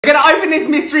We're gonna open this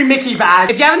mystery Mickey bag.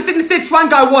 If you haven't seen the Stitch one,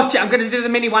 go watch it. I'm gonna do the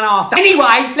mini one after.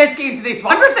 Anyway, let's get into this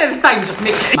one. I wonder if they're the same, just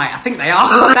Mickey. Mate, I think they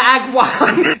are. Bag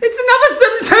 1. It's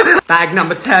another Simpson. Bag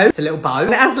number 2. It's a little bow. And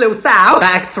it has a little sow.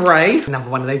 Bag 3. Another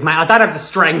one of these, mate. I don't have the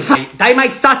strength. Mate, they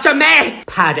make such a mess.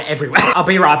 Pad it everywhere. I'll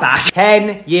be right back.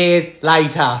 10 years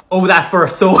later. All that for a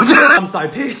sword. I'm so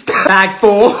pissed. Bag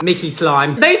 4. Mickey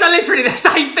slime. These are literally the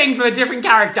same thing from a different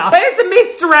character. Where's the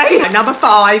mystery? And number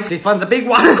 5. This one's a big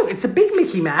one. It's a big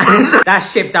Mickey man. That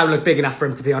ship don't look big enough for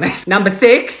him, to be honest. Number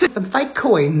 6, some fake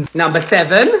coins. Number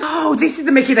 7, oh, this is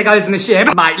the Mickey that goes in the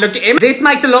ship. Mate, look at him. This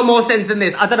makes a lot more sense than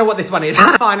this. I don't know what this one is.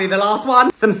 Finally, the last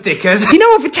one, some stickers. You know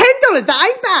what, for $10, that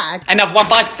ain't bad. Another one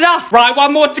bites stuff. Right,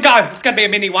 one more to go. It's gonna be a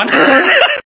mini one.